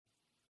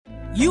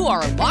You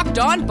are Locked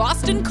On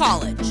Boston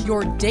College,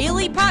 your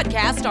daily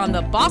podcast on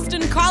the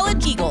Boston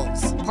College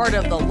Eagles, part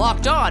of the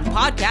Locked On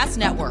Podcast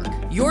Network,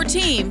 your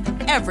team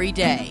every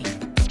day.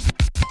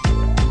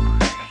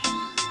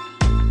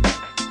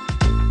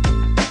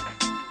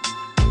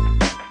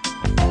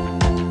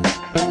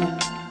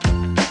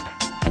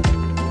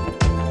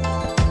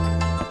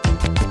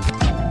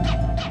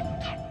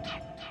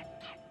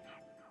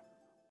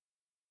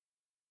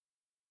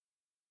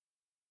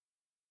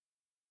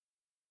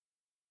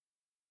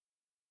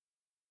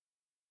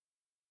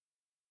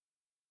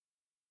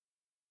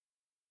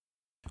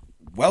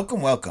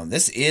 Welcome.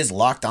 This is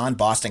Locked On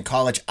Boston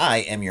College. I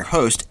am your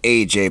host,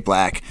 AJ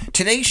Black.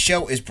 Today's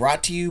show is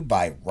brought to you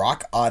by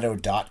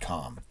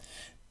RockAuto.com.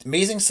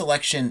 Amazing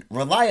selection,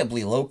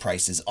 reliably low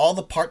prices, all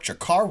the parts your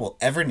car will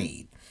ever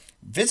need.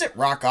 Visit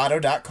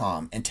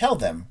RockAuto.com and tell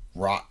them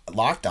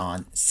Locked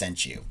On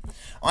sent you.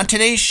 On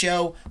today's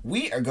show,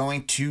 we are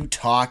going to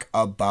talk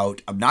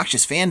about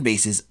obnoxious fan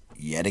bases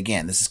yet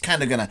again. This is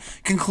kind of going to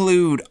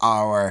conclude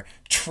our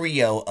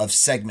trio of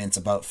segments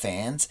about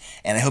fans,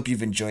 and I hope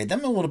you've enjoyed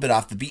them. A little bit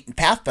off the beaten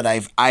path, but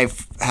I've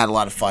had a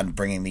lot of fun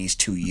bringing these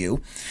to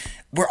you.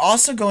 We're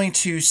also going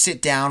to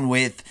sit down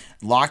with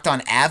Locked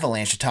On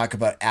Avalanche to talk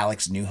about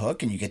Alex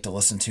Newhook, and you get to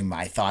listen to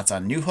my thoughts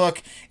on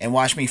Newhook and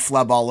watch me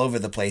flub all over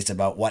the place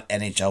about what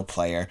NHL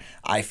player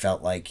I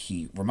felt like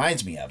he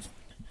reminds me of.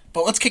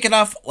 But let's kick it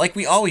off like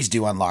we always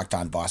do on Locked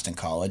On Boston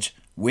College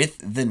with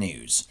the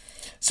news.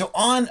 So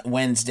on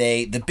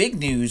Wednesday, the big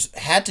news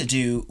had to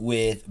do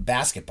with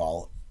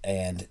basketball,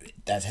 and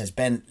that has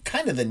been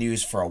kind of the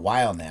news for a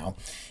while now,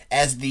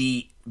 as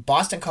the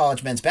Boston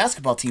College men's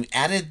basketball team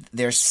added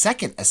their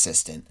second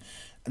assistant,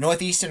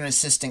 Northeastern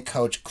assistant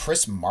coach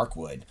Chris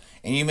Markwood.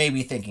 And you may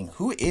be thinking,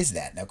 who is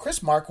that? Now, Chris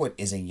Markwood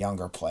is a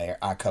younger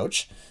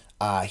coach.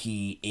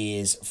 He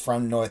is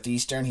from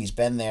Northeastern. He's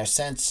been there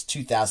since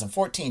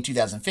 2014,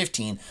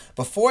 2015.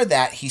 Before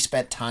that, he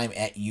spent time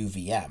at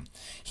UVM.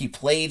 He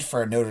played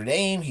for Notre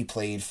Dame. He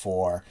played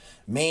for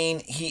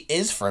Maine. He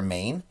is from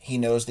Maine. He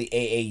knows the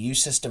AAU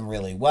system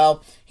really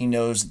well. He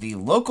knows the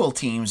local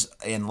teams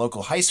and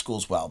local high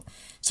schools well.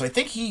 So I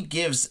think he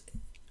gives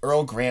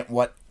Earl Grant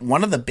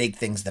one of the big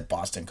things that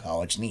Boston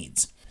College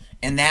needs.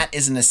 And that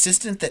is an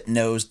assistant that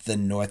knows the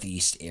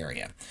Northeast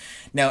area.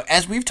 Now,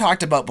 as we've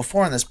talked about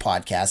before in this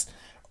podcast,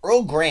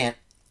 Earl Grant,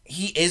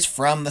 he is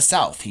from the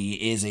South.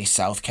 He is a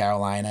South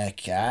Carolina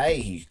guy.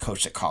 He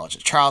coached at College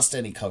of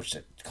Charleston. He coached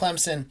at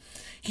Clemson.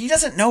 He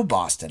doesn't know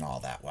Boston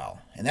all that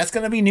well, and that's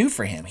going to be new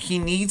for him. He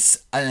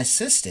needs an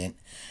assistant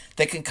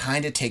that can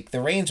kind of take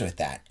the reins with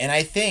that. And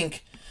I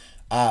think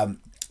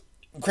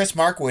Chris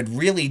Markwood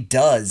really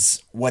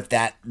does what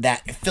that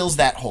fills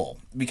that hole,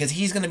 because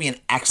he's going to be an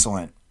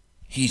excellent.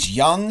 He's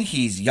young.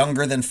 He's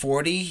younger than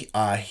 40.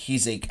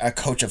 He's a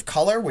coach of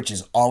color, which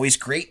is always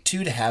great,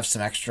 too, to have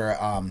some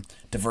extra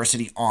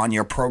diversity on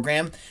your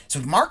program. So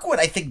Markwood,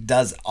 I think,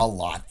 does a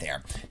lot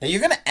there. Now, you're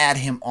going to add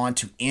him on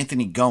to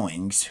Anthony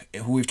Goings,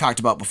 who we've talked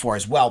about before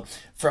as well,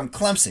 from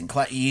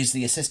Clemson. He's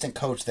the assistant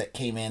coach that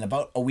came in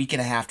about a week and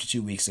a half to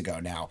 2 weeks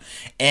ago now.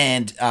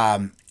 And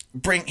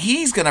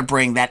he's going to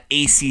bring that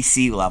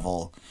ACC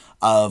level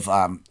of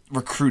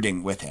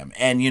recruiting with him.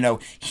 And,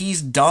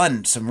 he's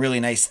done some really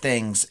nice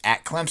things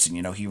at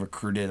Clemson. He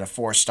recruited a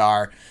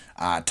 4-star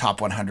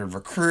top 100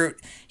 recruit.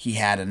 He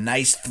had a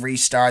nice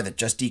 3-star that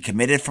just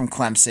decommitted from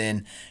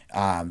Clemson,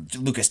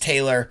 Lucas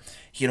Taylor.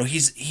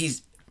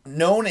 He's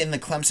known in the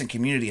Clemson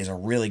community as a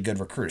really good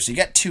recruiter. So you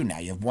got two now.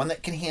 You have one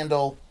that can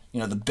handle,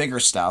 the bigger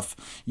stuff.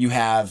 You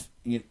have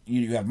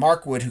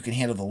Markwood, who can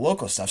handle the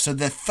local stuff. So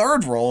the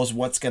third role is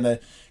what's going to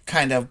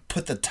kind of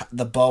put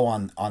the bow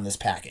on this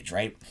package,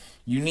 right?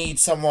 You need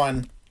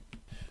someone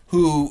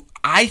who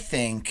I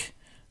think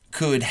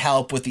could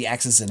help with the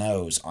X's and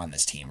O's on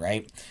this team,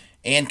 right?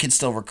 And can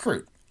still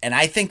recruit. And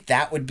I think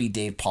that would be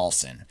Dave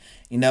Paulson.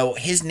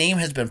 His name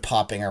has been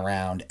popping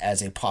around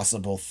as a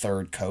possible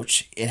third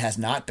coach. It has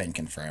not been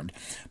confirmed.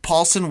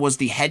 Paulson was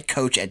the head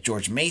coach at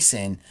George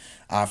Mason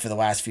for the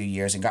last few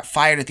years and got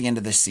fired at the end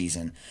of this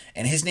season.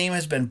 And his name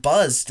has been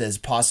buzzed as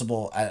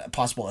possible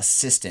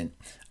assistant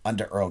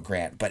under Earl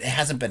Grant, but it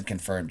hasn't been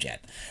confirmed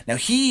yet. Now,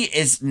 he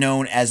is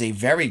known as a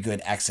very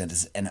good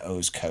X's and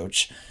O's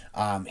coach.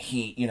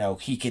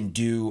 He can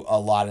do a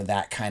lot of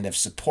that kind of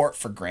support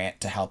for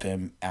Grant to help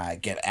him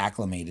get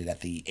acclimated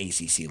at the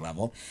ACC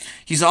level.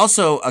 He's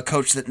also a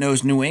coach that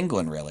knows New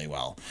England really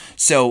well.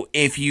 So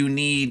if you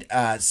need,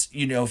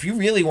 if you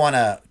really want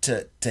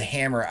to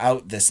hammer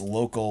out this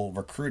local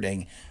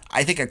recruiting,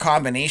 I think a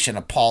combination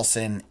of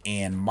Paulson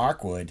and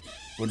Markwood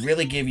would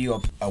really give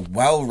you a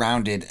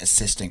well-rounded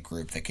assistant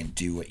group that can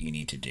do what you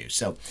need to do.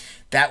 So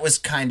that was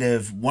kind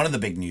of one of the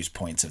big news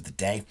points of the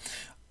day.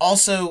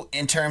 Also,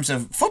 in terms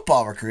of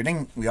football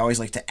recruiting, we always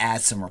like to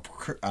add some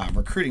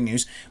recruiting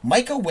news.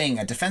 Micah Wing,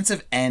 a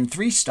defensive end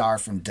 3-star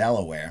from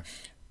Delaware,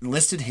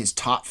 listed his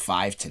top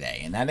 5 today,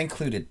 and that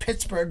included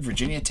Pittsburgh,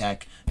 Virginia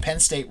Tech, Penn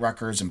State,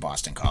 Rutgers, and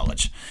Boston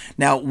College.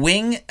 Now,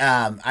 Wing,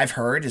 I've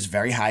heard, is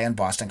very high on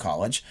Boston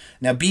College.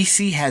 Now,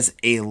 BC has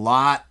a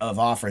lot of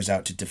offers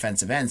out to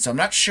defensive ends, so I'm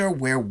not sure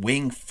where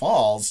Wing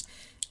falls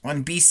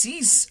on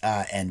BC's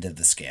end of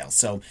the scale.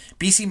 So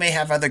BC may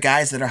have other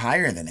guys that are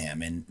higher than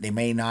him, and they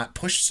may not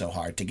push so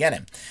hard to get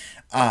him.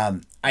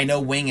 I know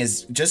Wing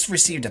has just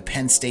received a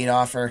Penn State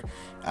offer.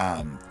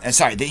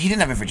 Sorry, he didn't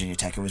have a Virginia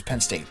Tech. It was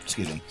Penn State.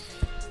 Excuse me.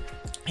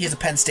 He has a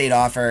Penn State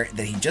offer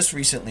that he just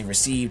recently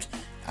received.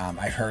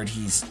 I heard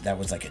that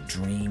was like a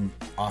dream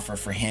offer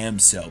for him.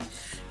 So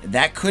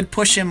that could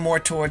push him more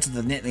towards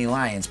the Nittany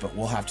Lions, but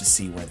we'll have to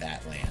see where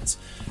that lands.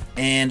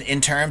 And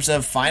in terms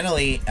of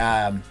finally,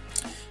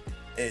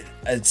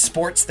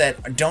 sports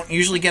that don't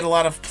usually get a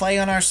lot of play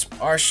on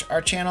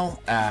our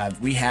channel,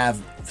 we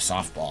have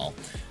softball,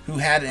 who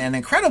had an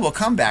incredible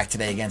comeback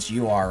today against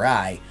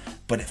URI,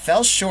 but it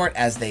fell short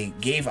as they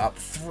gave up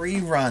 3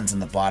 runs in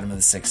the bottom of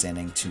the 6th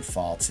inning to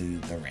fall to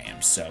the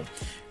Rams. So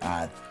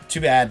too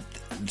bad,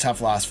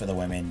 tough loss for the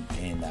women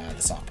in the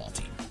softball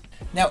team.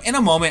 Now, in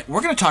a moment,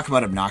 we're going to talk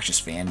about obnoxious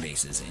fan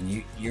bases, and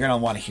you're going to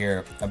want to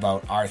hear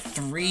about our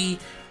 3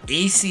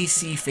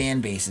 ACC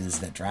fan bases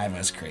that drive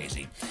us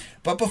crazy.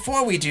 But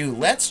before we do,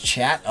 let's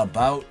chat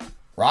about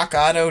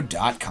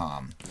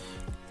RockAuto.com.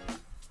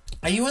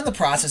 Are you in the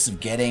process of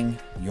getting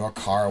your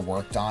car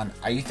worked on?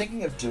 Are you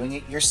thinking of doing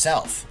it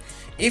yourself?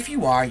 If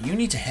you are, you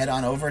need to head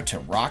on over to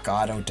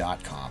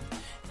RockAuto.com.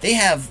 They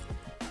have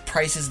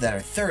prices that are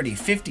 30,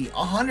 50,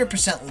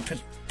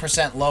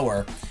 100%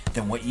 lower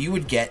than what you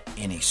would get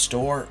in a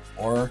store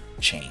or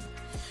chain.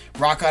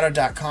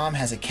 RockAuto.com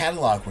has a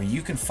catalog where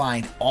you can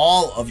find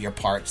all of your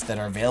parts that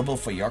are available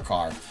for your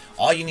car.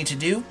 All you need to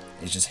do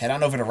is just head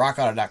on over to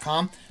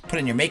RockAuto.com, put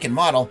in your make and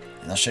model,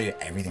 and they'll show you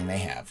everything they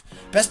have.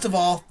 Best of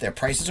all, their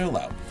prices are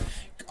low.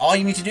 All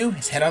you need to do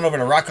is head on over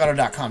to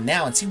RockAuto.com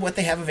now and see what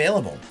they have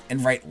available,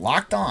 and write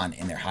Locked On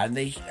in their How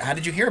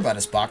Did You Hear About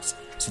Us box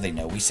so they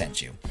know we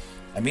sent you.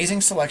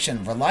 Amazing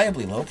selection,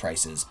 reliably low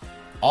prices,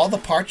 all the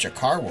parts your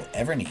car will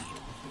ever need.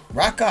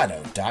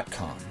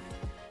 RockAuto.com.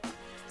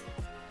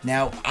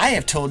 Now, I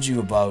have told you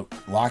about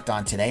Locked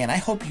On today, and I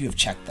hope you have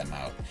checked them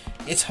out.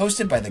 It's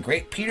hosted by the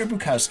great Peter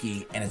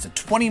Bukowski, and it's a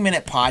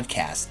 20-minute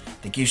podcast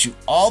that gives you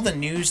all the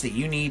news that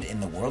you need in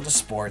the world of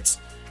sports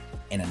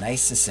in a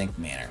nice, succinct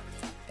manner.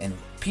 And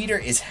Peter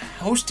is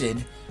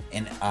hosted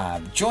and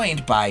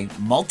joined by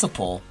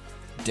multiple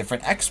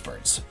different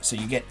experts. So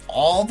you get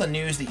all the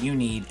news that you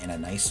need in a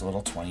nice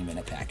little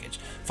 20-minute package.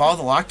 Follow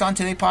the Locked On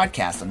Today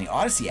podcast on the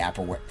Odyssey app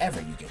or wherever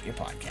you get your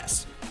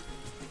podcasts.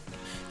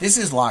 This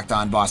is Locked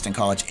On Boston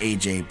College,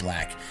 AJ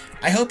Black.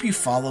 I hope you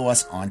follow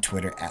us on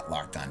Twitter at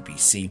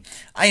LockedOnBC.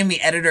 I am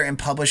the editor and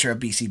publisher of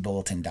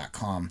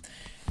BCBulletin.com.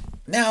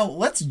 Now,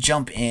 let's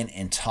jump in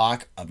and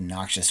talk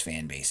obnoxious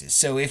fan bases.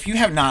 So if you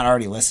have not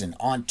already listened,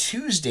 on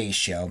Tuesday's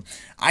show,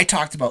 I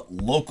talked about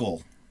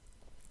local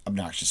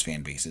obnoxious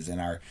fan bases.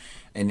 And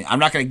I'm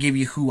not going to give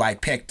you who I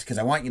picked because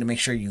I want you to make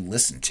sure you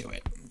listen to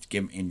it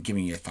and give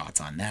me your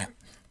thoughts on that.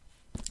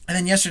 And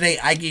then yesterday,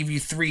 I gave you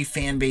 3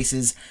 fan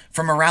bases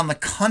from around the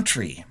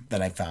country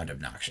that I found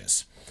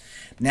obnoxious.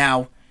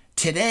 Now,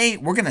 today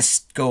we're gonna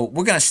go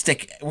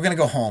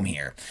home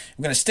here.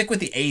 We're gonna stick with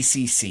the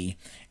ACC,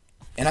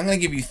 and I'm gonna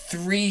give you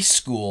 3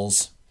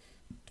 schools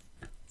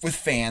with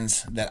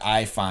fans that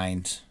I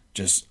find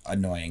just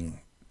annoying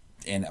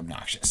and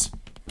obnoxious.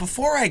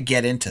 Before I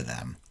get into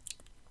them,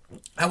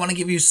 I want to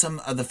give you some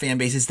of the fan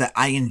bases that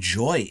I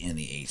enjoy in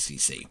the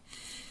ACC.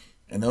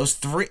 And those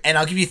 3, and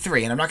I'll give you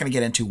 3, and I'm not going to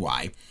get into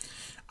why.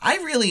 I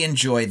really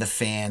enjoy the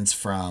fans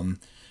from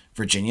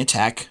Virginia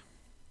Tech,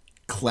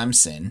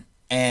 Clemson,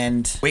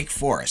 and Wake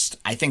Forest.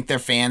 I think their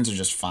fans are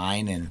just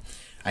fine, and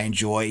I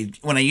enjoy,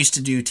 when I used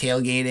to do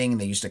tailgating,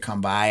 and they used to come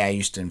by, I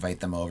used to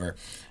invite them over.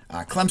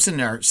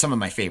 Clemson are some of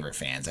my favorite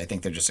fans. I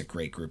think they're just a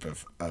great group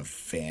of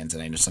fans,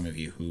 and I know some of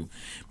you who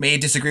may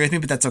disagree with me,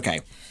 but that's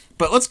okay.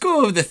 But let's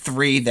go over the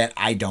 3 that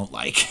I don't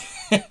like.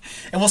 And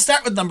we'll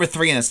start with number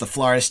 3, and it's the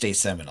Florida State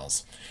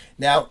Seminoles.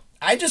 Now,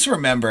 I just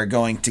remember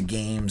going to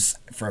games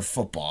for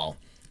football,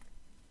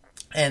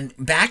 and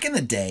back in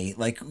the day,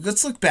 like,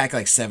 let's look back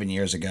like 7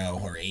 years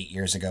ago or 8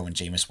 years ago when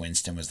Jameis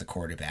Winston was the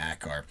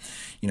quarterback, or,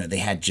 they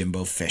had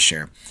Jimbo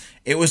Fisher.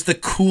 It was the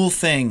cool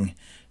thing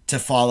to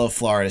follow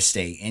Florida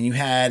State, and you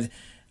had,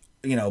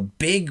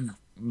 big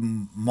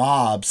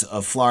mobs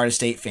of Florida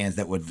State fans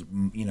that would,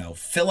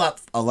 fill up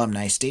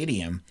Alumni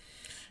Stadium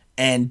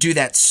and do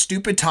that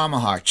stupid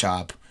tomahawk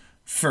chop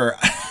for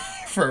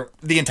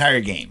the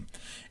entire game.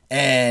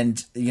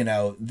 And,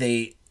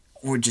 they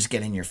would just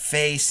get in your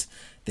face.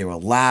 They were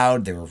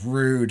loud. They were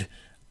rude.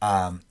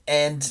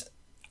 And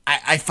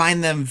I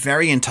find them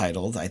very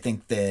entitled. I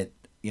think that,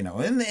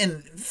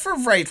 and for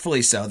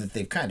rightfully so, that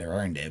they've kind of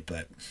earned it.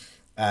 But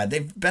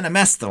they've been a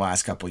mess the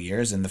last couple of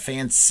years, and the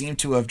fans seem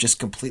to have just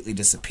completely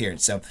disappeared.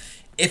 So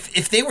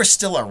if they were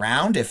still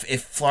around,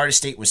 if Florida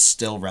State was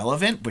still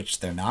relevant,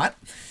 which they're not,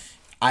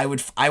 I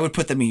would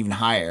put them even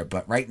higher,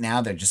 but right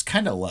now they're just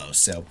kind of low.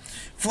 So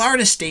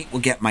Florida State will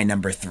get my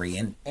number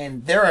 3,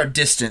 and they're a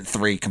distant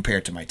 3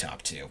 compared to my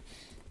top 2.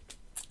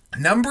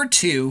 Number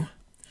 2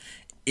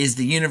 is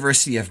the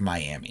University of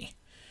Miami.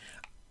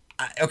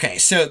 Okay,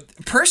 so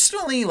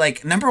personally,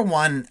 like, number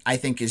 1, I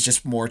think, is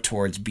just more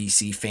towards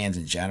BC fans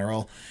in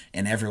general,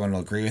 and everyone will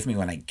agree with me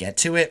when I get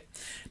to it.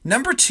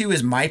 Number 2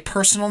 is my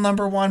personal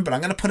number 1, but I'm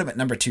going to put him at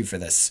number 2 for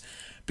this,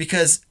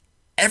 because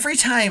every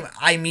time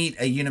I meet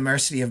a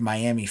University of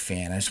Miami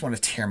fan, I just want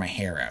to tear my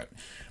hair out.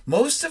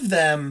 Most of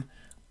them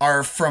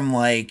are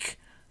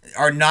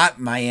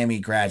not Miami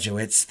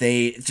graduates.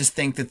 They just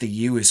think that the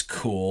U is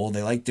cool.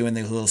 They like doing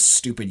the little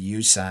stupid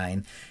U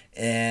sign,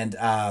 and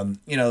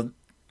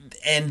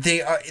and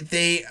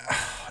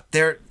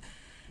they're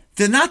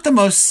not the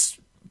most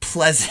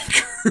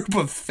pleasant group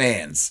of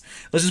fans.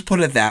 Let's just put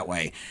it that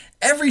way.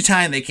 Every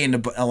time they came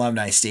to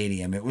Alumni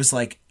Stadium, it was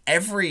like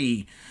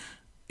every,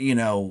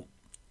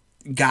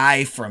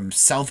 guy from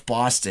South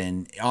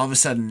Boston all of a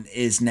sudden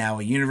is now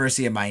a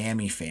University of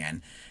Miami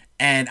fan.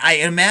 And I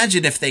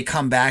imagine if they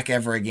come back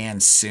ever again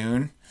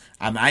soon,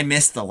 I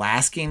missed the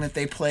last game that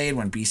they played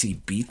when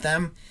BC beat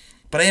them,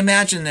 but I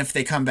imagine if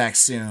they come back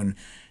soon,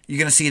 you're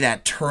going to see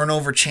that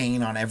turnover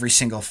chain on every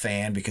single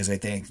fan because they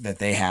think that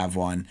they have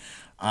one,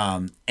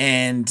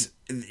 and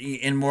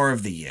more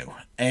of the U.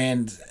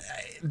 And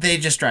they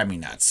just drive me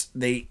nuts.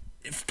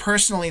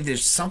 Personally,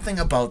 there's something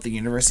about the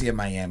University of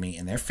Miami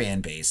and their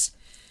fan base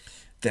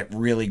that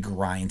really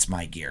grinds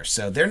my gear.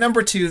 So they're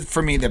number 2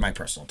 for me. They're my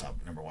personal top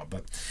number 1,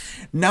 but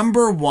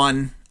number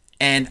 1,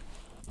 and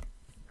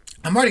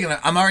I'm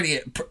already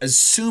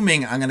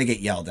assuming I'm gonna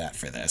get yelled at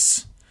for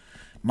this.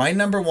 My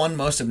number 1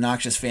 most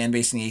obnoxious fan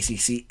base in the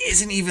ACC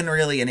isn't even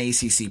really an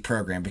ACC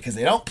program because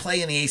they don't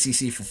play in the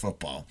ACC for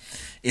football.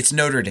 It's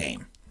Notre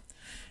Dame.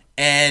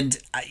 And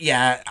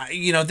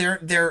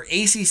they're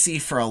ACC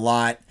for a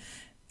lot.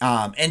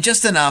 And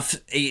just enough.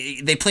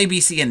 They play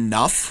BC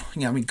enough.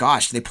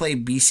 They play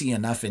BC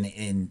enough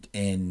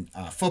in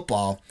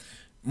football,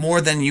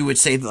 more than you would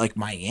say like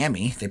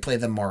Miami. They play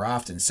them more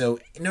often. So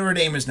Notre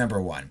Dame is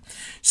number 1.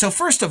 So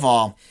first of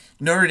all,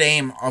 Notre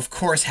Dame, of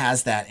course,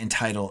 has that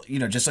entitled.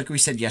 Just like we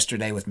said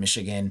yesterday with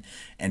Michigan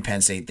and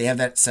Penn State, they have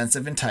that sense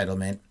of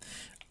entitlement.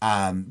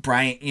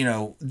 Brian,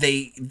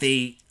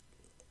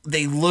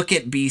 they look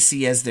at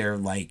BC as their,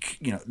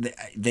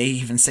 they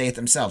even say it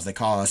themselves. They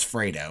call us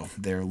Fredo,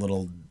 their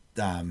little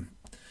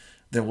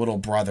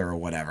brother or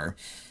whatever.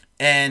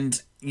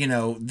 And,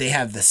 they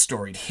have the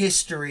storied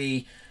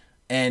history,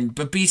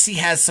 but BC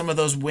has some of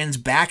those wins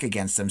back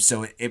against them.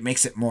 So it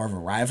makes it more of a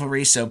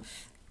rivalry. So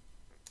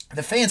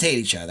the fans hate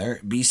each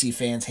other. BC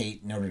fans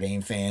hate Notre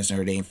Dame fans.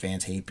 Notre Dame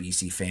fans hate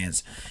BC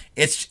fans.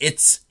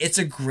 It's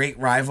a great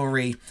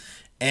rivalry.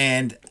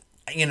 And,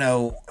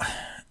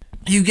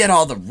 you get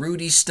all the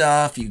Rudy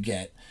stuff, you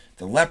get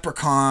the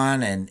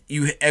Leprechaun, and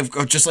you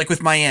just like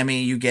with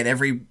Miami, you get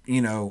every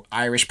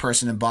Irish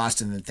person in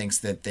Boston that thinks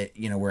that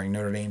wearing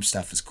Notre Dame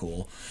stuff is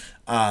cool,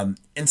 and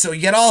so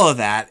you get all of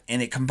that,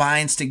 and it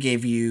combines to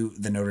give you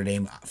the Notre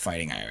Dame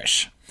Fighting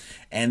Irish,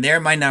 and they're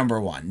my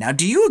number 1. Now,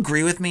 do you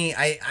agree with me?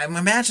 I'm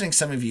imagining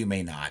some of you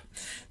may not.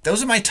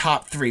 Those are my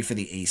top 3 for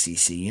the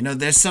ACC.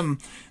 There's some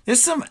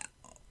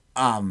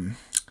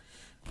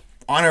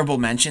honorable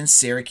mentions.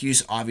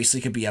 Syracuse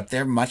obviously could be up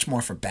there, much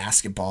more for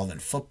basketball than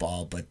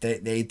football, but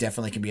they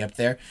definitely can be up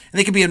there. And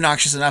they can be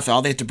obnoxious enough.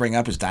 All they have to bring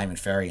up is Diamond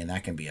Ferry, and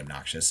that can be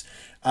obnoxious.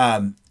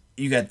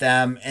 You got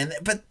them,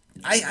 but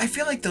I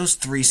feel like those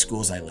 3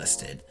 schools I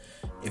listed,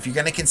 if you're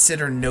going to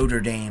consider Notre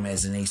Dame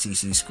as an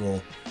ACC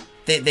school,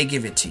 they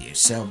give it to you.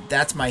 So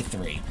that's my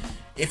 3.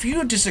 If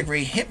you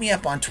disagree, hit me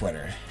up on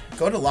Twitter.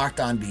 Go to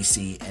Locked On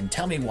BC and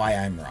tell me why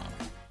I'm wrong.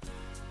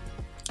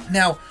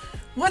 Now,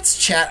 let's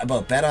chat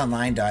about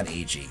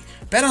betonline.ag.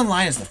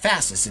 BetOnline is the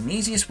fastest and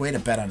easiest way to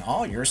bet on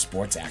all your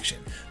sports action.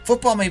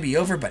 Football may be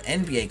over, but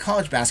NBA,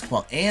 college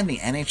basketball, and the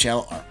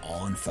NHL are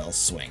all in full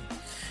swing.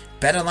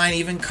 BetOnline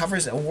even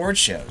covers award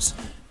shows,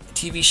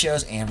 TV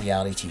shows, and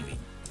reality TV.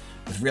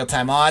 With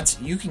real-time odds,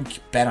 you can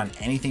bet on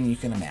anything you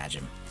can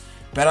imagine.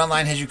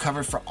 BetOnline has you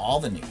covered for all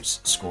the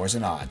news, scores,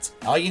 and odds.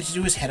 All you need to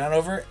do is head on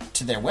over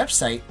to their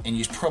website and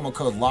use promo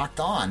code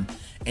LOCKEDON,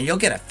 and you'll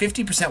get a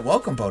 50%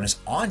 welcome bonus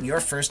on your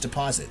first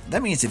deposit.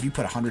 That means if you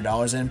put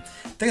 $100 in,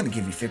 they're going to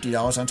give you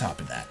 $50 on top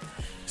of that.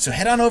 So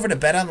head on over to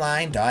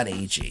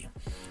betonline.ag,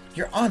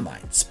 your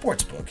online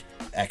sportsbook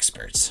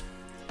experts.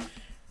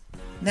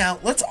 Now,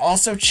 let's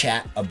also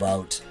chat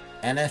about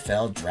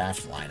NFL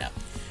draft lineup.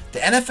 The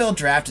NFL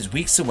draft is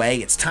weeks away.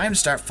 It's time to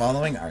start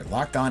following our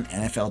Locked On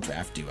NFL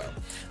Draft Duo.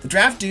 The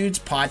Draft Dudes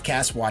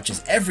podcast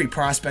watches every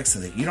prospect so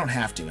that you don't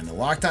have to, and the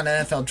Locked On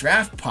NFL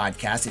Draft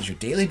podcast is your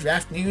daily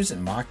draft news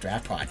and mock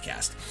draft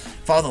podcast.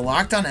 Follow the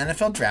Locked On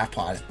NFL Draft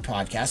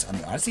podcast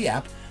on the Odyssey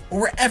app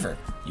or wherever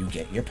you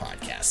get your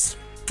podcasts.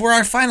 For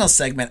our final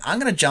segment, I'm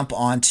going to jump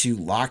on to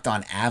Locked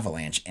On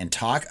Avalanche and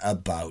talk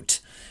about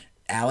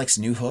Alex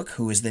Newhook,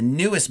 who is the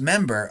newest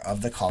member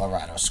of the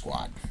Colorado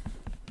squad.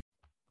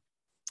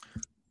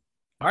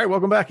 All right,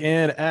 welcome back.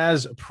 And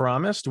as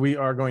promised, we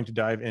are going to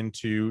dive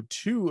into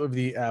two of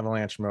the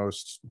Avalanche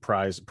most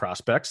prized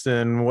prospects.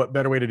 And what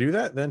better way to do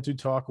that than to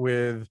talk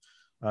with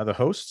the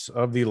hosts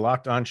of the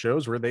Locked On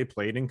shows where they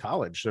played in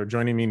college. So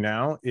joining me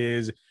now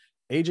is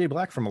AJ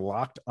Black from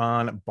Locked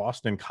On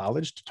Boston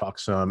College to talk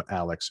some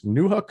Alex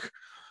Newhook.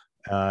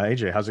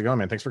 AJ, how's it going,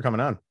 man? Thanks for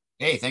coming on.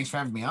 Hey, thanks for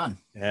having me on.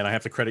 And I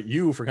have to credit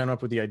you for coming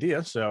up with the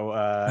idea. So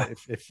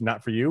if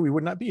not for you, we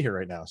would not be here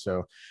right now.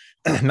 So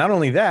not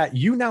only that,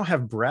 you now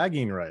have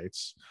bragging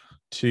rights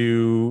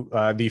to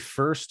the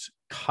first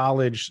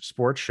college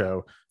sports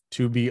show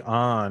to be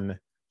on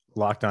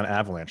Locked On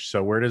Avalanche.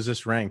 So where does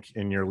this rank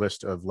in your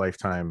list of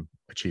lifetime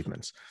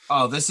achievements?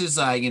 Oh, this is,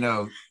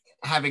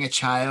 having a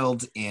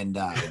child and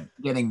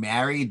getting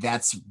married.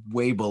 That's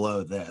way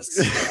below this.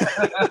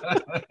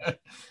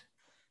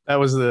 That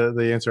was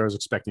the answer I was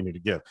expecting you to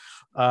give.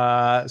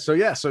 So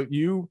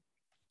you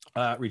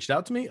reached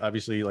out to me.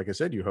 Obviously, like I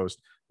said, you host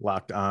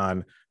Locked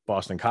On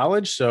Boston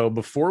College. So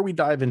before we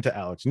dive into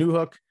Alex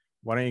Newhook,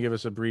 why don't you give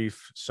us a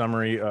brief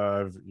summary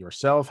of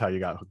yourself, how you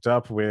got hooked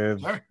up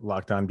with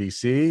Locked On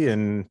BC,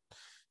 and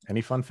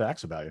any fun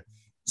facts about you?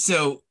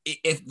 So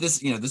if this,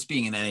 this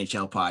being an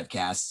NHL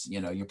podcast,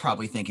 you're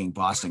probably thinking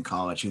Boston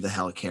College. Who the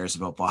hell cares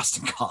about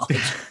Boston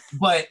College?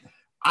 But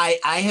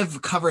I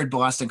have covered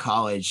Boston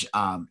College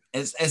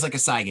as like a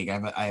side gig.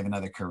 I have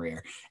another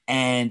career,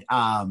 and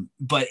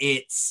but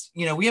it's,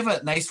 we have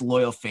a nice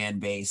loyal fan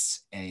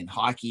base, and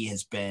hockey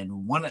has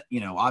been one.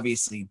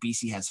 Obviously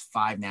BC has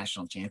 5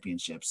 national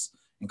championships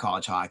in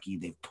college hockey.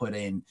 They've put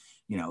in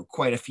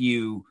quite a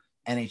few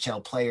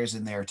NHL players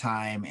in their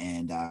time,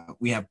 and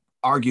we have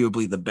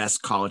arguably the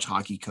best college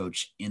hockey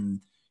coach in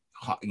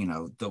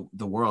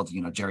the world.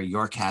 Jerry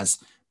York has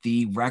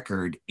the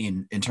record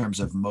in terms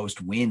of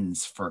most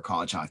wins for a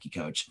college hockey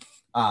coach.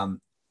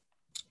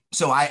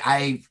 So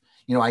I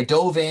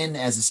dove in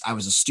I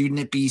was a student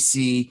at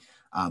BC.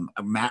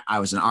 I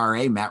was an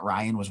RA. Matt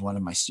Ryan was one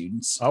of my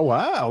students. Oh,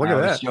 wow. Look at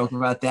that. I was joking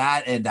about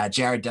that. And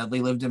Jared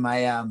Dudley lived in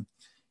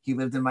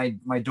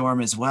my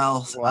dorm as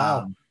well.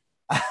 Wow.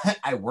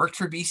 I worked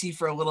for BC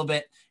for a little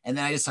bit, and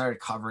then I just started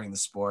covering the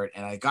sport,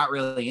 and I got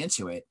really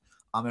into it.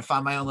 And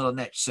found my own little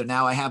niche. So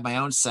now I have my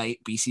own site,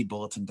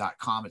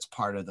 bcbulletin.com. It's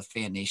part of the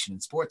Fan Nation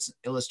and Sports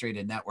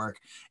Illustrated network.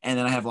 And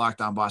then I have Locked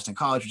On Boston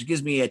College, which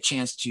gives me a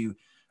chance to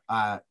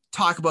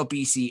talk about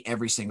BC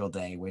every single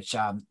day, which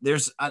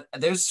there's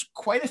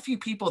quite a few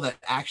people that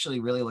actually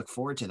really look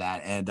forward to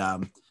that.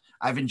 And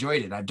I've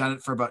enjoyed it. I've done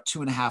it for about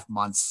 2.5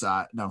 months.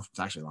 No, it's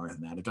actually longer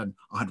than that. I've done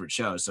 100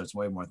 shows, so it's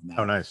way more than that.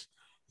 Oh, nice.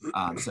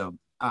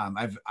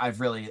 I've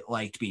really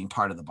liked being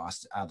part of the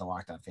the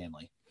Locked On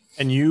family.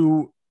 And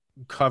you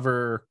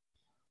cover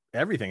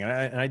everything,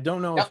 and I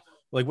don't know if,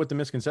 like, what the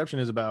misconception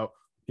is about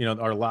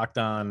our Locked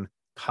On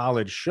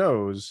College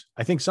shows.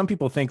 I think some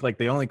people think like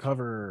they only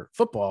cover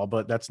football,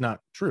 but that's not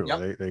true.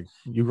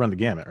 You run the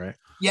gamut, right?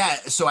 Yeah.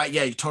 So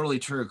totally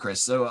true,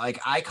 Chris. So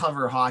like I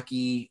cover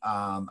hockey,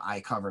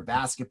 I cover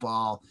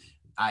basketball,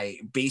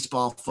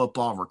 baseball,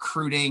 football,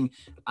 recruiting.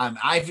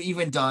 I've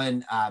even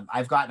done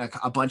I've gotten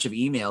a bunch of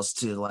emails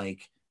to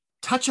like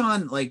touch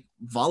on like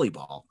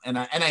volleyball, and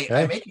I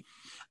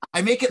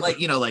make it like,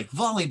 like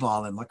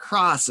volleyball and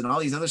lacrosse and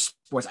all these other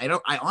sports.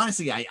 I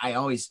honestly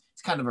always,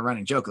 it's kind of a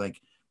running joke. Like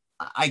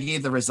I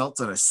gave the results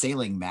on a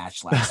sailing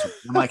match last week.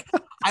 I'm like,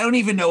 I don't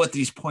even know what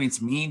these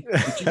points mean,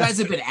 but you guys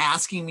have been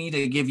asking me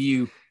to give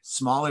you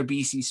smaller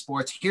BC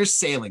sports. Here's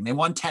sailing. They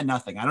won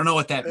 10-0. I don't know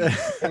what that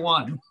means. They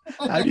won.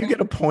 How do you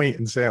get a point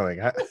in sailing?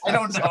 I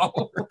don't know.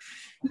 All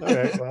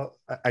right. Well,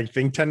 I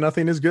think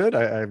 10-0 is good.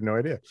 I have no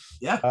idea.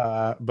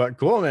 Yeah. But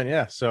cool, man.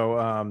 Yeah.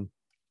 So,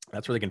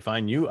 that's where they can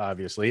find you,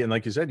 obviously. And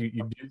like you said,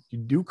 you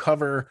do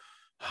cover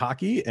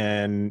hockey,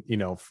 and,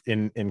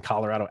 in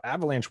Colorado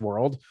Avalanche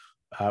world,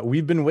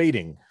 we've been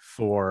waiting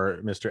for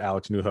Mr.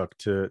 Alex Newhook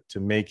to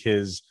make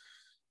his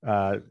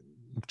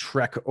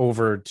trek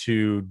over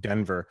to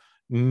Denver.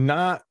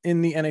 Not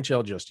in the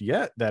NHL just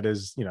yet. That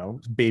is,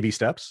 baby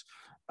steps.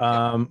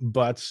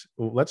 But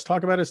let's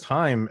talk about his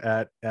time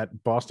at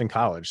Boston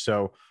College.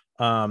 So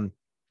I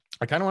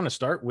kind of want to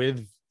start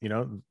with,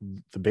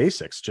 the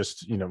basics,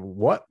 just,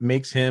 what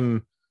makes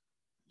him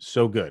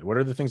so good? What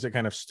are the things that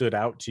kind of stood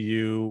out to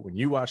you when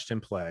you watched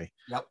him play?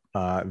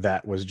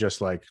 That was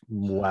just like,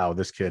 wow,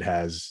 this kid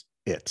has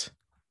it.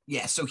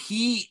 Yeah. So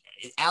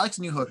Alex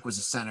Newhook was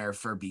a center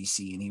for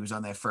BC, and he was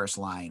on their first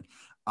line.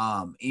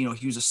 He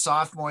was a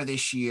sophomore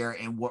this year.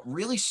 And what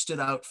really stood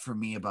out for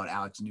me about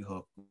Alex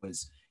Newhook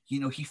was,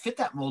 he fit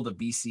that mold of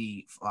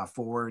BC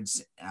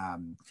forwards,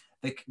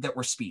 that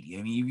were speedy.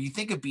 I mean, if you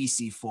think of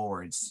BC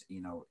forwards,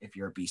 if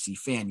you're a BC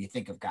fan, you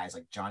think of guys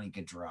like Johnny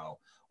Gaudreau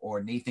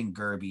or Nathan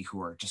Gerbe,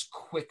 who are just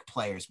quick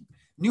players.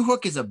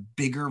 Newhook is a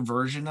bigger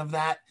version of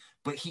that,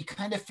 but he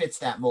kind of fits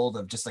that mold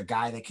of just a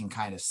guy that can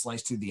kind of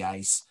slice through the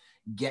ice,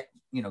 get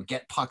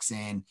pucks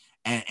in,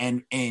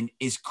 and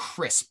is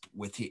crisp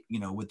with the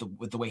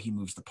way he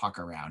moves the puck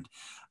around.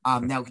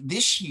 Now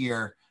this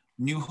year,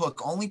 Newhook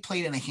only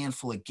played in a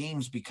handful of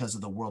games because of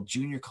the World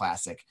Junior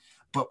Classic,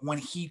 but when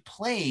he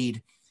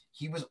played,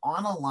 he was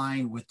on a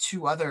line with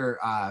 2 other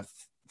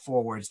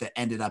forwards that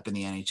ended up in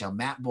the NHL,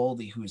 Matt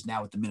Boldy, who is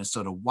now with the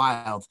Minnesota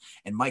Wild,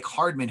 and Mike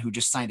Hardman, who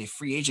just signed a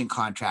free agent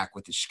contract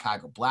with the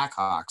Chicago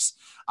Blackhawks.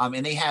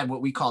 And they had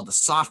what we call the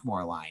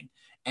sophomore line,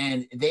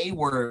 and they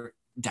were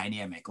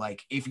dynamic.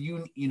 Like if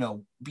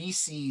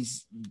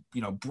BC's,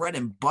 bread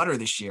and butter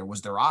this year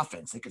was their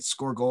offense. They could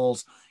score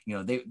goals.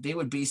 They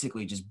would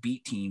basically just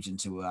beat teams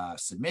into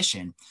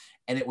submission.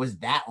 And it was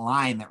that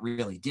line that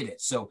really did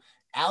it. So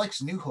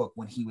Alex Newhook,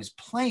 when he was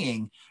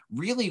playing,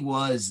 really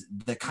was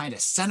the kind of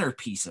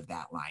centerpiece of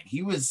that line.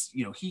 He was,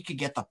 he could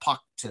get the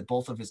puck to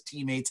both of his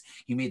teammates.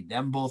 He made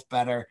them both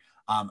better.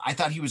 I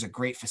thought he was a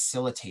great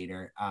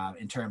facilitator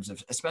in terms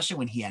of, especially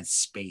when he had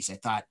space. I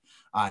thought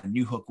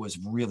Newhook was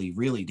really,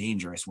 really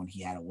dangerous when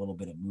he had a little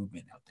bit of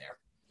movement out there.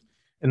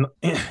 And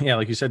yeah,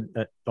 like you said,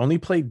 only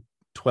played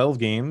 12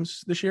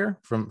 games this year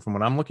from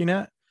what I'm looking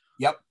at.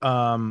 Yep.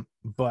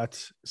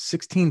 But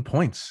 16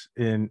 points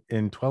in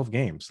 12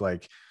 games.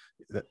 Like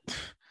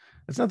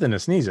that's nothing to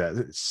sneeze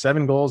at.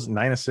 7 goals,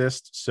 9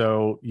 assists.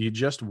 So you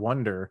just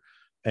wonder.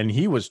 And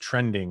he was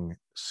trending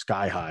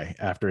sky high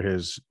after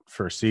his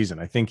first season.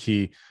 I think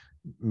he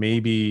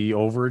maybe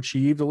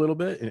overachieved a little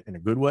bit in a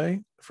good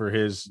way for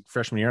his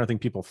freshman year. I think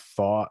people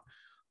thought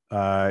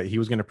he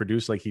was going to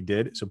produce like he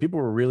did. So people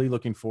were really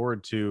looking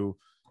forward to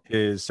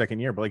his second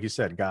year. But like you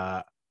said,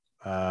 got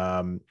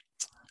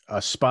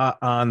a spot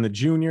on the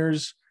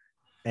juniors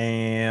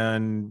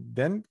and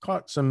then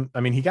caught some.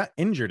 I mean, he got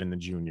injured in the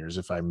juniors,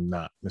 if I'm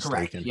not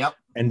mistaken. Correct. Yep.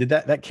 And did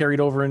that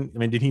carried over?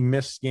 Did he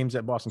miss games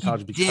at Boston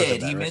College? Because of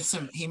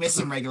that, he missed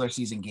some regular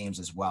season games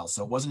as well.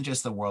 So it wasn't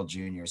just the World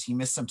Juniors. He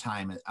missed some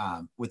time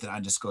with an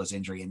undisclosed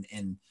injury,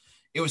 and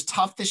it was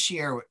tough this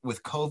year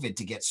with COVID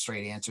to get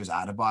straight answers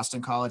out of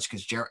Boston College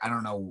because I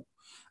don't know,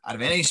 out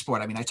of any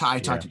sport. I mean, I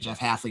talked to Jeff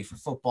Halfley for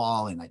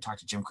football, and I talked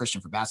to Jim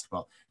Christian for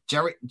basketball.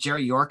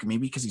 Jerry York,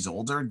 maybe because he's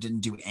older, didn't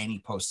do any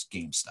post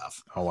game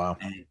stuff. Oh wow!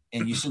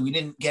 And you see, we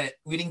didn't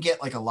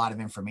get like a lot of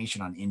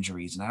information on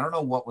injuries, and I don't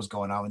know what was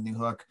going on with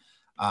Newhook.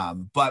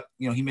 But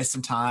he missed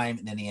some time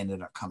and then he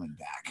ended up coming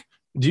back.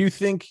 Do you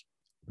think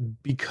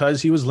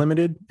because he was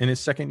limited in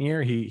his second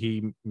year,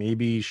 he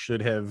maybe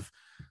should have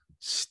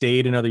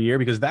stayed another year?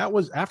 Because that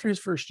was after his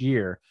first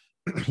year,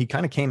 he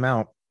kind of came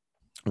out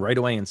right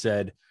away and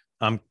said,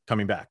 I'm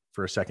coming back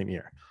for a second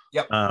year.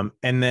 Yep.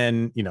 And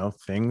then,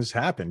 things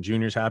happen,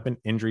 juniors happen,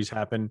 injuries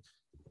happen.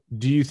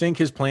 Do you think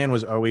his plan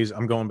was always,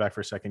 I'm going back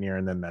for a second year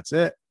and then that's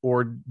it?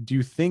 Or do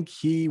you think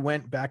he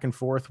went back and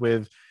forth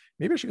with,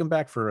 maybe I should come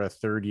back for a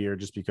third year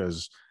just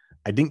because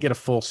I didn't get a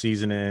full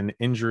season in,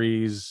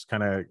 injuries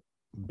kind of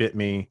bit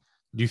me.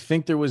 Do you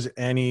think there was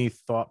any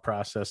thought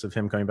process of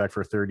him coming back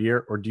for a third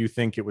year, or do you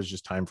think it was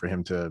just time for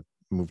him to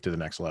move to the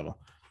next level?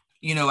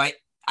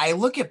 I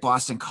look at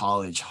Boston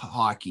College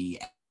hockey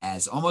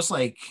as almost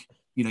like,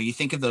 you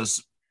think of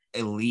those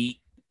elite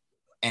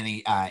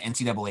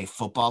NCAA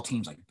football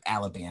teams like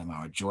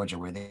Alabama or Georgia,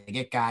 where they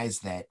get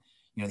guys that,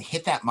 they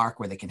hit that mark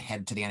where they can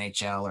head to the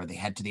NHL or they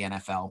head to the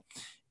NFL.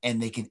 And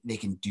they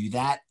can do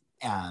that.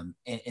 And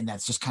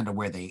that's just kind of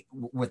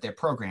what their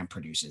program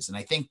produces. And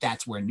I think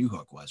that's where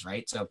Newhook was,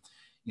 right? So,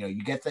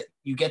 you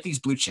get these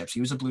blue chips.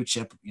 He was a blue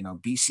chip,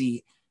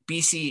 BC,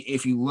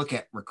 if you look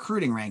at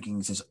recruiting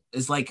rankings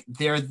is like,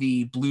 they're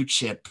the blue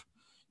chip,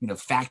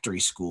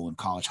 factory school in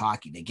college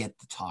hockey. They get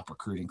the top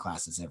recruiting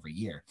classes every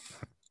year.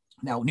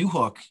 Now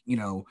Newhook,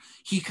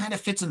 he kind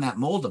of fits in that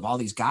mold of all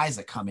these guys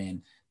that come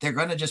in. They're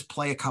going to just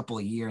play a couple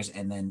of years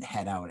and then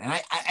head out. And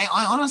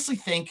I honestly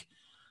think,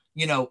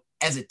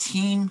 as a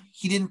team,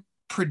 he didn't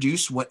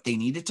produce what they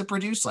needed to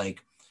produce.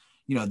 Like,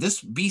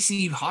 this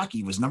BC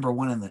hockey was number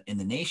one in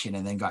the nation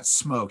and then got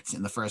smoked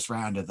in the first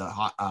round of the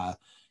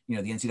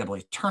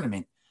NCAA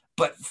tournament.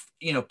 But,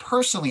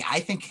 personally, I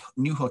think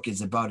Newhook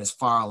is about as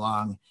far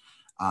along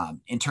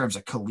in terms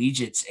of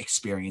collegiate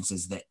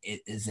experiences that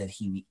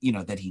he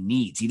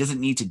needs. He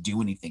doesn't need to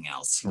do anything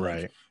else.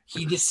 Right.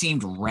 He just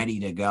seemed ready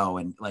to go.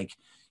 And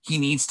he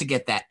needs to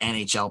get that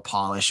NHL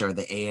polish or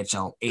the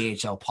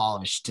AHL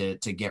polish to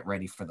get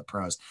ready for the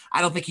pros.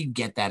 I don't think he'd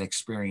get that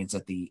experience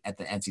at the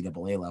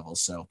NCAA level.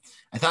 So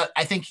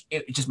I think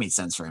it just made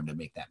sense for him to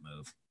make that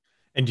move.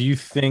 And do you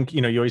think,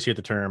 you always hear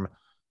the term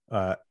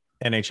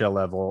NHL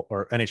level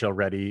or NHL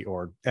ready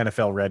or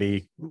NFL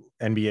ready,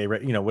 NBA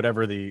ready,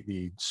 whatever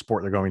the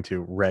sport they're going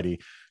to ready.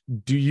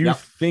 Do you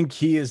think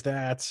he is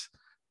that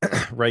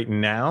right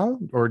now?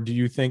 Or do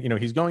you think,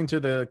 he's going to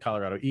the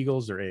Colorado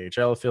Eagles, their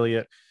AHL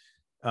affiliate?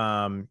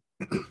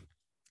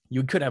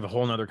 You could have a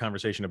whole nother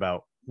conversation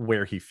about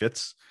where he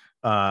fits,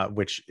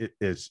 which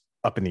is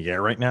up in the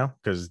air right now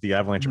because the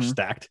Avalanche are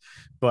stacked.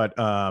 But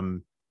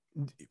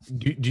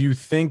do you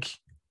think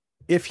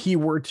if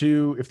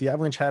the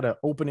Avalanche had an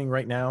opening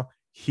right now,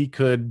 he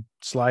could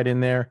slide in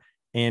there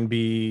and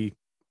be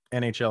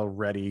NHL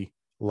ready?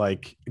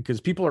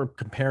 Because people are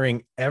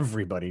comparing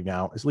everybody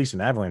now, at least in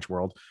Avalanche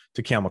world,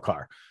 to Cale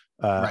Makar,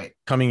 right,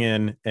 coming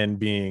in and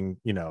being,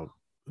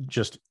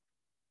 just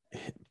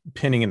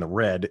pinning in the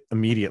red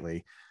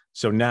immediately.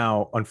 So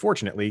now,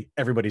 unfortunately,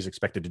 everybody's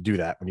expected to do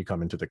that when you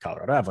come into the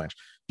Colorado Avalanche.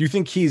 Do you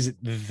think he's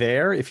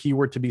there if he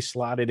were to be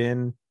slotted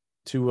in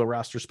to a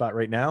roster spot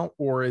right now?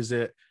 Or is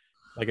it,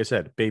 like I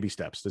said, baby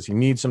steps? Does he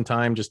need some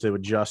time just to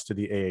adjust to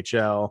the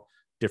AHL,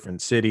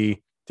 different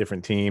city,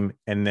 different team?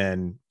 And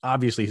then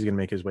obviously he's going to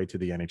make his way to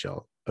the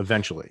NHL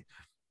eventually.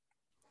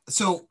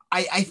 So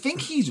I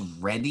think he's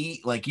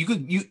ready. Like you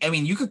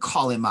could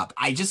call him up.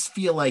 I just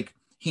feel like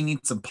he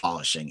needs some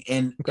polishing.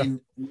 And,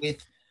 and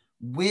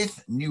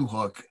with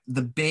Newhook,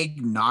 the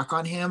big knock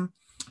on him,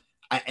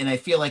 and I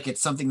feel like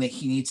it's something that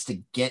he needs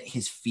to get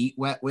his feet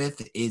wet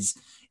with, is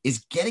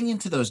getting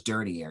into those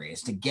dirty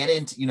areas, to get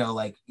into,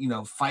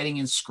 fighting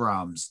in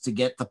scrums, to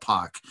get the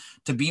puck,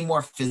 to be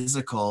more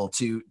physical,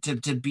 to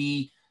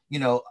be,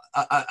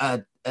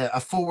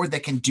 a forward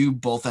that can do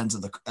both ends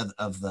of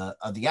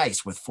the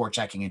ice with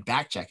forechecking and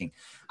back checking.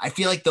 I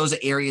feel like those are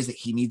areas that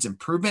he needs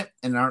improvement.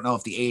 And I don't know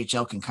if the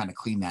AHL can kind of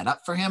clean that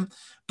up for him,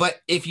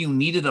 but if you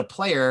needed a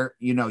player,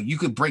 you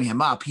could bring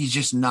him up. He's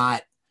just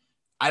not,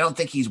 I don't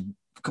think he's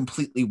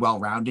completely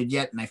well-rounded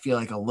yet. And I feel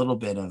like a little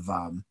bit of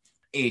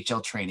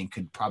AHL training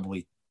could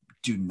probably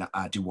do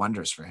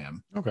wonders for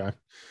him. Okay.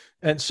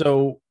 And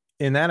so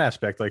in that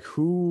aspect, like,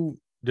 who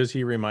does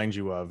he remind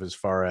you of as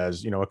far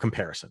as, a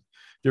comparison?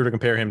 If you were to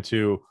compare him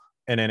to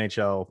an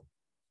NHL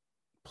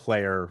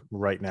player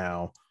right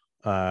now,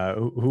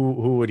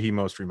 who would he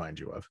most remind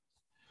you of?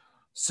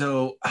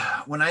 So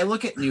when I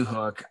look at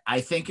Newhook,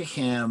 I think of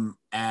him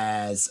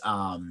as,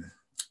 I'm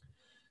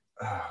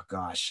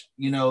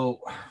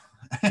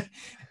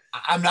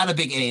not a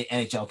big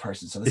NHL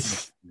person, so this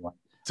is one.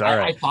 It's all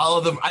right.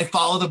 I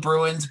follow the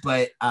Bruins,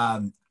 but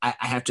I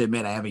have to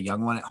admit I have a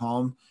young one at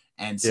home,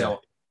 and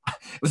so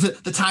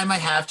with the time I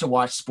have to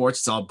watch sports,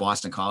 it's all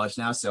Boston College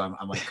now, so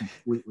I'm like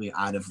completely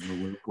out of the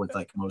loop with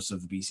like most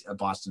of the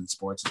Boston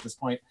sports at this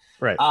point.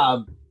 Right.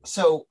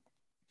 So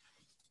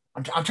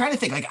I'm trying to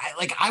think.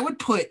 I would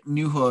put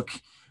Newhook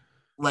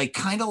like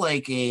kind of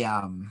like a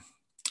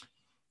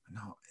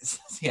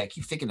I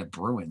keep thinking of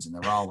Bruins, and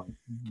they're all like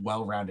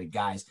well-rounded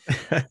guys.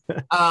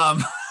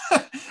 I'm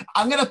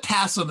gonna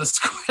pass on this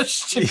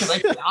question because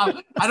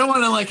I don't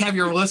want to like have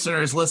your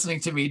listeners listening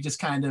to me just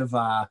kind of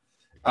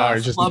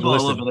just all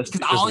over this,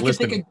 because all I can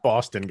think of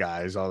Boston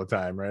guys all the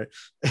time, right?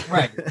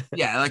 Right.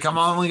 Yeah, like I'm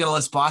only gonna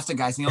list Boston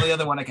guys, and the only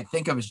other one I can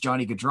think of is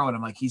Johnny Gaudreau, and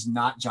I'm like, he's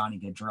not Johnny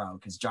Gaudreau,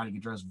 because Johnny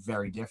Gaudreau is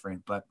very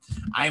different. But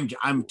I'm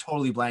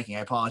totally blanking. I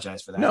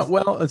apologize for that. No,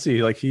 well, let's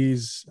see. Like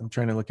I'm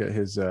trying to look at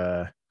his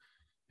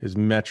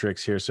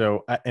metrics here.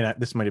 So,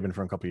 this might have been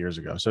from a couple of years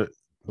ago. So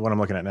the one I'm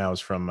looking at now is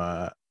from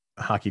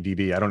Hockey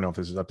DB. I don't know if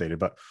this is updated,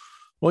 but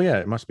well, yeah,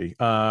 it must be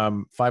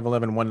 5'11",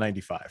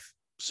 195.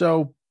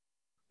 So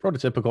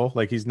prototypical.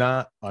 Like, he's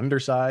not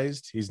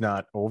undersized, he's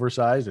not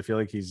oversized. I feel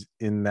like he's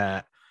in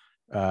that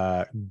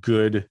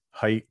good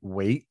height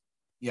weight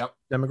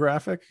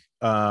demographic.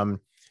 And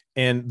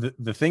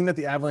the thing that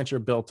the Avalanche are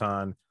built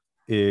on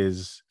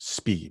is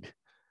speed.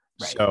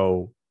 Right.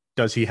 So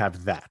does he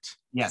have that?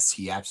 Yes,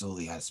 he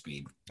absolutely has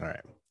speed. All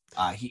right.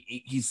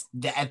 He's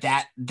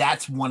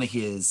that's one of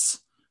his,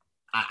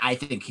 I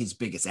think, his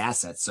biggest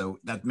assets. So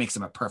that makes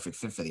him a perfect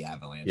fit for the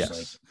Avalanche.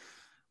 Yes.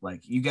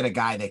 Like you get a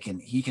guy that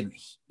can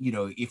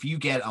if you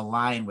get a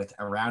line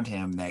around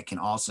him that can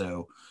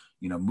also,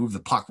 move the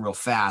puck real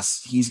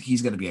fast,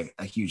 he's going to be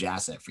a huge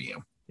asset for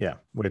you. Yeah.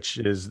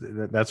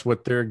 That's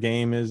what their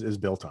game is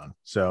built on.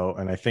 So,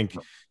 and I think,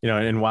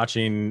 in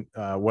watching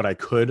what I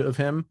could of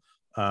him,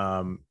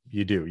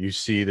 you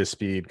see the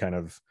speed kind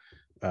of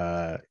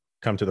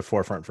come to the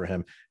forefront for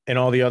him, and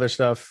all the other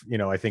stuff.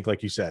 I think,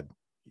 like you said,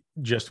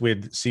 just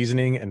with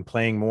seasoning and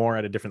playing more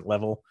at a different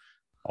level,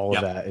 all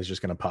of that is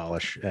just going to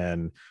polish.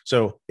 And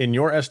so, in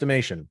your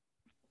estimation,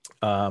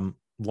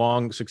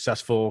 long,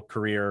 successful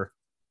career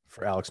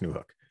for Alex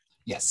Newhook.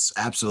 Yes,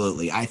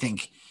 absolutely. I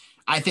think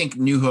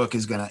Newhook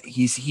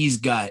is he's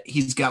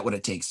got what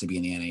it takes to be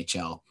in the NHL.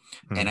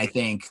 Mm-hmm. And I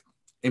think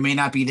it may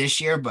not be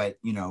this year, but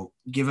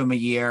give him a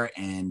year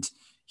and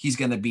he's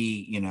going to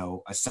be,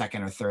 a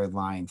second or third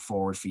line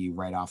forward for you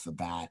right off the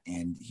bat.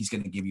 And he's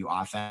going to give you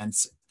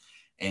offense.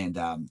 And,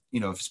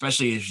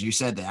 especially as you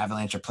said, the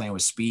Avalanche are playing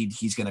with speed,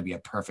 he's going to be a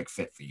perfect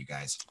fit for you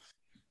guys.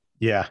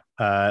 Yeah.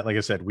 Like I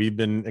said, we've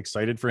been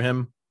excited for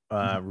him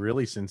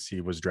really since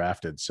he was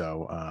drafted.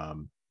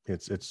 So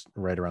it's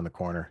right around the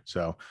corner.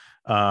 So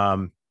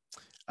I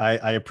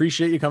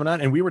appreciate you coming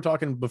on. And we were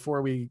talking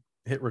before we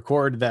hit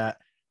record that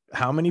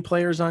how many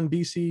players on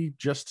BC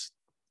just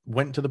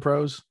went to the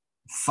pros?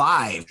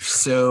 5.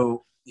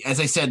 So as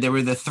I said, there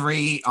were the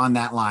 3 on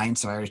that line.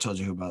 So I already told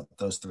you who about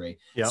those 3.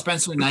 Yep.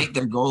 Spencer Knight,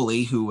 their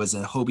goalie, who was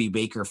a Hobey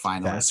Baker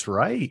finalist. That's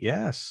right.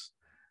 Yes.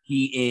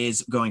 He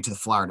is going to the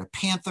Florida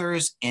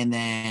Panthers. And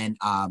then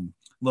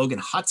Logan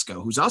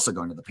Hutsko, who's also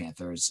going to the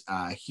Panthers.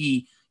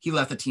 He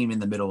left the team in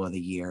the middle of the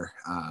year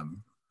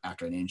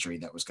after an injury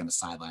that was going to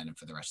sideline him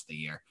for the rest of the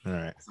year. All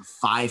right. So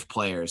 5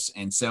 players.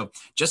 And so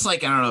just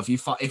like, I don't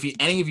know if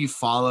any of you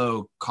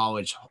follow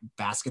college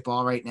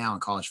basketball right now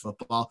and college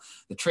football,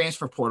 the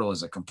transfer portal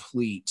is a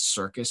complete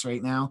circus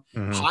right now.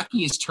 Mm-hmm.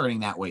 Hockey is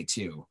turning that way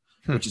too,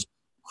 which is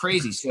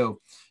crazy.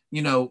 So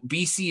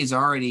BC is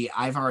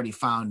I've already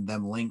found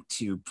them linked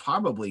to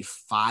probably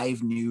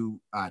 5 new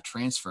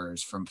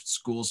transfers from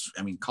schools.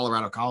 I mean,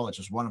 Colorado College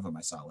was one of them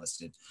I saw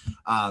listed,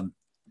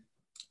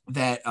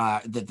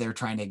 that they're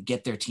trying to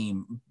get their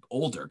team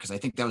older. Cause I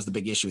think that was the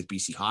big issue with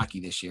BC hockey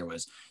this year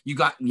was you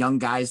got young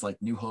guys like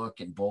Newhook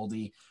and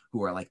Boldy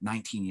who are like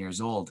 19 years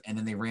old. And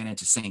then they ran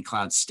into St.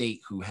 Cloud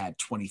State who had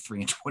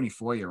 23 and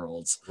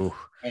 24-year-olds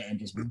and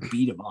just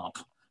beat them up.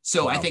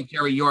 So wow. I think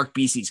Jerry York,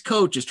 BC's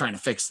coach, is trying to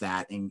fix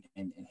that and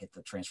hit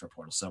the transfer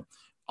portal. So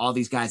all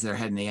these guys that are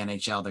heading to the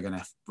NHL, they're going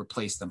to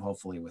replace them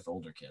hopefully with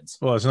older kids.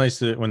 Well, it's nice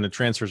that when the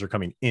transfers are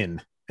coming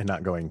in and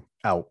not going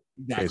out.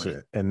 Exactly.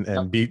 And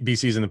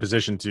BC's in the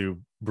position to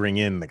bring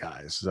in the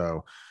guys.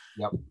 So,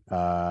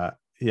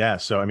 yeah.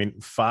 So, I mean,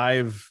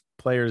 5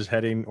 players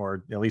heading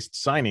or at least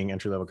signing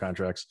entry-level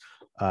contracts.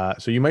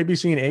 So you might be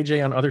seeing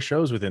AJ on other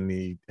shows within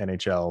the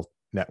NHL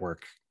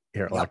network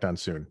here at Locked On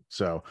soon.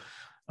 So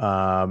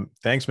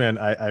thanks, man.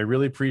 I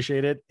really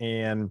appreciate it.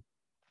 And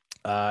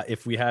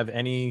if we have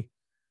any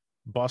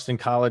Boston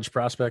College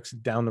prospects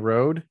down the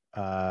road,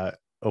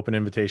 open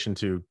invitation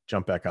to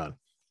jump back on.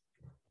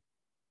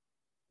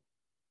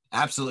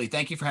 Absolutely.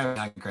 Thank you for having me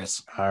on,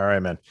 Chris. All right,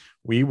 man.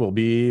 We will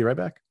be right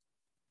back.